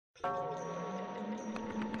Well,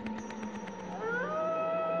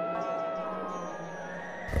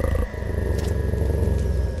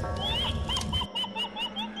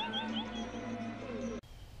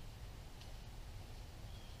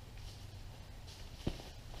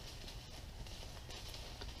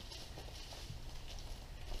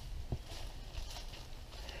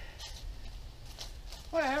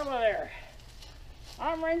 hello there.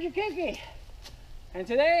 I'm Ranger Kooky, and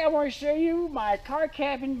today I want to show you my car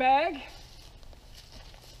camping bag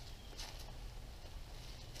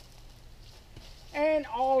and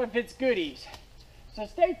all of its goodies. So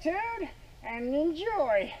stay tuned and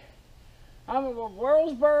enjoy. I'm at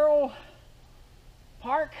Worldsboro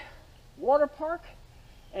Park, Water Park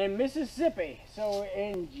in Mississippi, so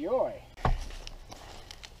enjoy.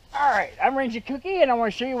 Alright, I'm Ranger Kooky, and I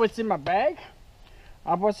want to show you what's in my bag.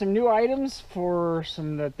 I bought some new items for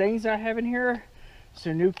some of the things I have in here.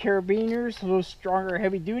 Some new carabiners, a little stronger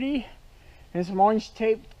heavy duty, and some orange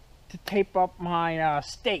tape to tape up my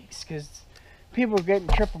stakes because people are getting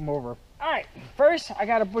trip them over. Alright, first I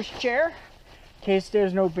got a bush chair in case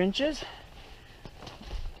there's no benches.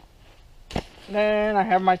 Then I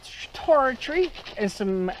have my toiletry and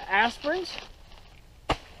some aspirins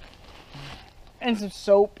and some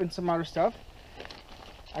soap and some other stuff.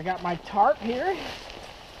 I got my tarp here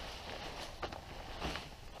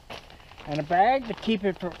and a bag to keep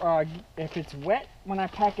it from, if it's wet when I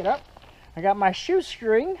pack it up. I got my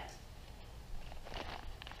shoestring.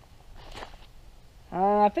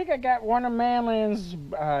 I think I got one of Manlin's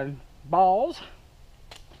balls.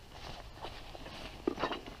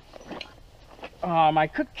 My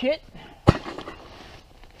cook kit.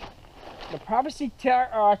 The privacy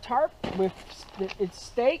tarp with its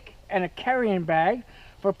stake and a carrying bag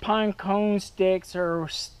for pine cone sticks or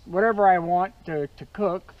whatever I want to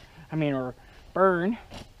cook. Or burn.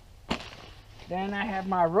 Then I have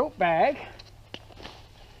my rope bag.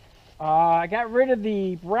 I got rid of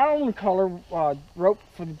the brown color rope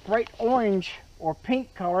for the bright orange or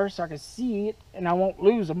pink color so I can see it and I won't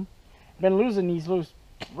lose them. I've been losing these loose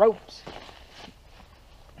ropes.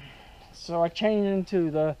 So I changed into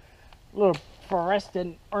the little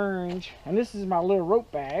fluorescent orange, and this is my little rope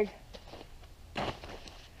bag.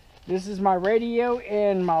 This is my radio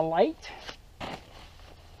and my light.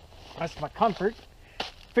 That's my comfort.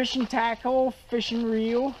 Fishing tackle, fishing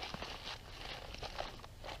reel.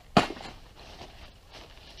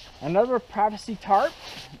 Another privacy tarp.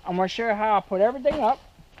 I'm going to show you how I put everything up.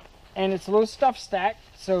 And it's a little stuff stack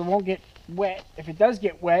so it won't get wet. If it does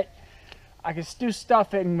get wet, I can still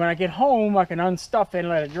stuff it, and when I get home I can unstuff it and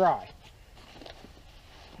let it dry.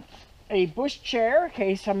 A bush chair in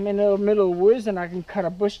case I'm in the middle of the woods and I can cut a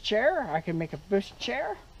bush chair. I can make a bush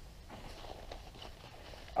chair.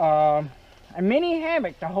 A mini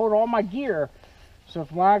hammock to hold all my gear, so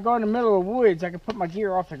if when I go in the middle of the woods I can put my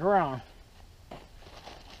gear off the ground.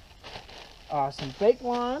 Some bait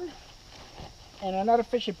line and another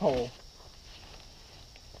fishing pole.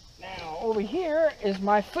 Now over here is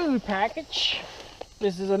my food package.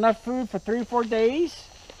 This is enough food for 3 or 4 days.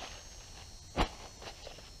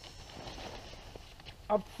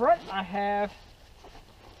 Up front I have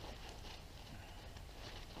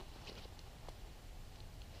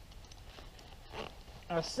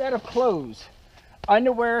a set of clothes,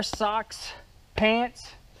 underwear, socks,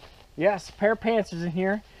 pants. Yes, a pair of pants is in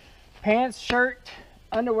here. Pants, shirt,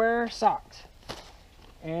 underwear, socks.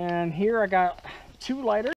 And here I got 2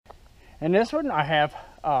 lighters. And this one I have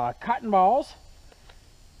cotton balls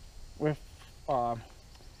with poly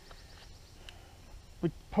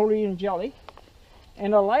and jelly,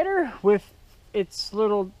 and a lighter with its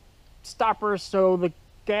little stoppers so the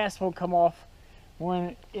gas won't come off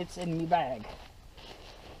when it's in the bag.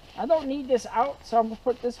 I don't need this out, so I'm going to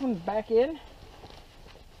put this one back in.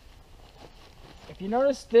 If you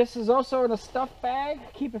notice, this is also in a stuffed bag.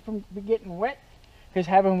 Keep it from getting wet, because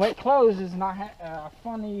having wet clothes is not a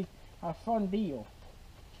fun deal.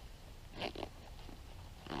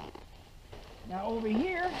 Now over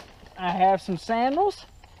here, I have some sandals.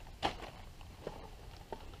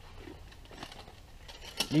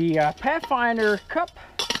 The Pathfinder cup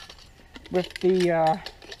with the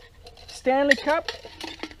Stanley cup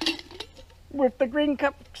with the green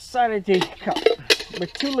cup side cup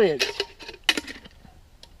with 2 lids.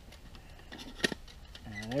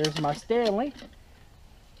 And there's my Stanley.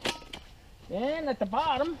 And at the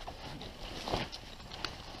bottom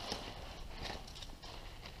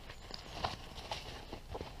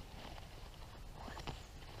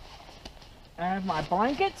I have my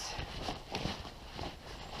blankets.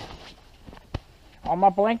 All my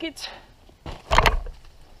blankets.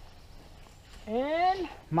 And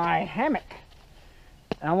my hammock.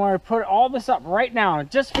 And I want to put all this up right now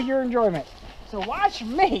just for your enjoyment. So watch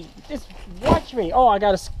me. Just watch me. Oh, I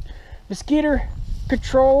got a mosquito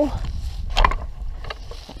control.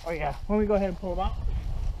 Oh yeah, let me go ahead and pull them out.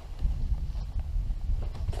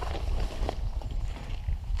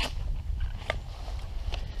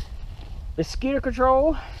 Mosquito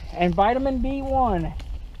control and vitamin B1.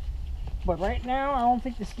 But right now, I don't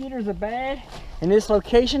think the mosquitoes are bad in this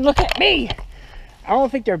location. Look at me! I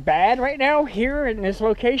don't think they're bad right now here in this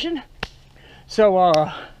location.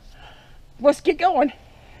 So, let's get going.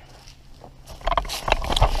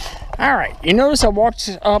 All right, you notice I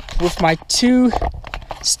walked up with my 2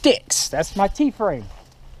 sticks. That's my T-frame.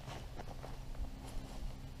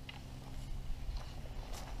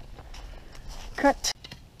 Cut.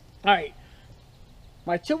 All right,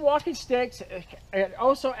 my 2 walking sticks. It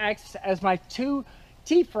also acts as my 2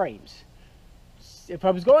 T-frames. If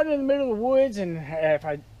I was going in the middle of the woods and if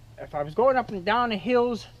I was going up and down the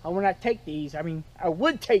hills, I would not take these. I mean, I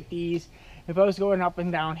would take these if I was going up and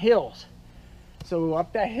down hills. So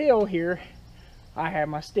up that hill here, I have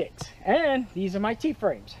my sticks. And these are my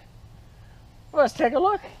T-frames. Well, let's take a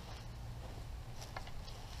look.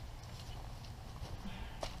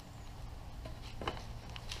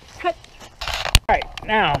 Cut. Alright,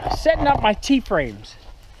 now setting up my T-frames.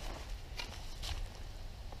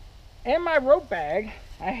 In my rope bag,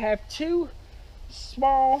 I have 2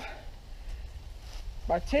 small,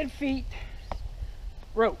 about 10 feet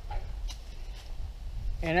rope.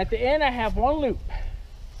 And at the end, I have 1 loop.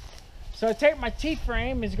 So I take my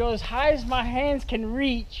T-frame and go as high as my hands can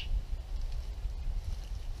reach.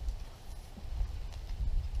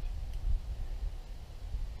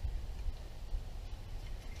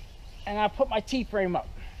 And I put my T-frame up.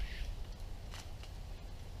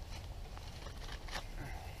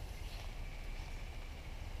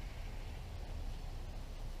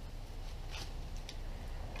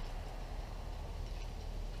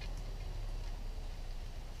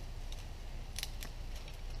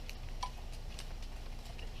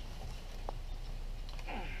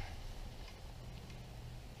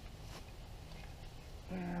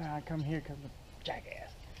 I come here because of jackass.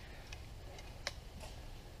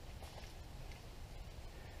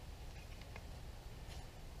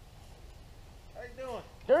 How you doing?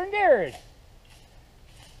 Doing good.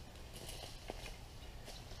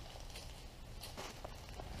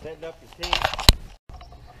 Setting up your team.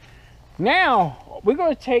 Now we're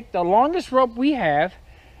going to take the longest rope we have.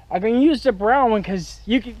 I'm going to use the brown one because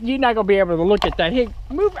you're not going to be able to look at that. Hey,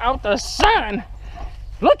 move out the sun.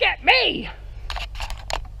 Look at me.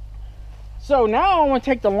 So now I'm going to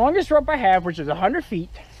take the longest rope I have, which is 100 feet.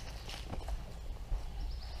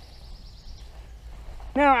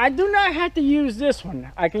 Now I do not have to use this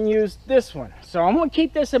one. I can use this one. So I'm going to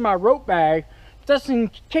keep this in my rope bag just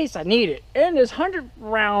in case I need it. And this 100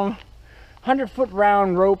 foot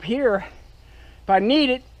round rope here, if I need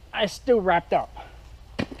it, it's still wrapped up.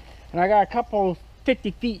 And I got a couple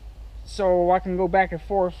 50 feet so I can go back and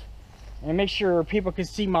forth and make sure people can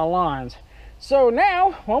see my lines. So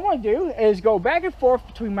now what I'm going to do is go back and forth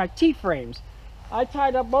between my T-frames. I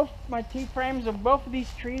tied up both my T-frames of both of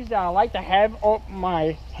these trees that I like to have up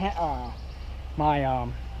my oh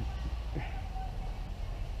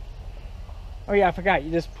yeah, I forgot.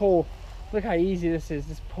 You just pull. Look how easy this is.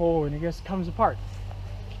 Just pull and it just comes apart.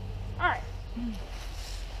 All right.